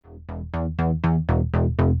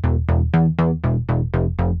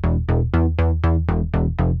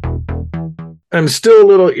I'm still a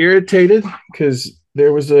little irritated because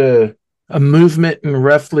there was a movement in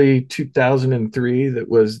roughly 2003 that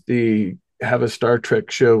was the have a Star Trek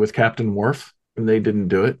show with Captain Worf, and they didn't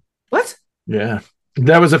do it. What? Yeah,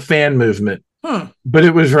 that was a fan movement, Hmm. but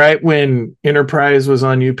it was right when Enterprise was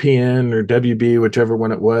on UPN or WB, whichever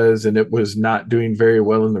one it was, and it was not doing very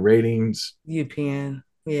well in the ratings. UPN.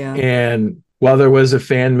 Yeah. And while there was a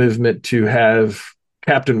fan movement to have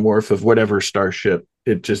Captain Worf of whatever starship,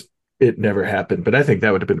 it never happened. But I think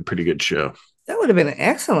that would have been a pretty good show. That would have been an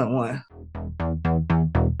excellent one.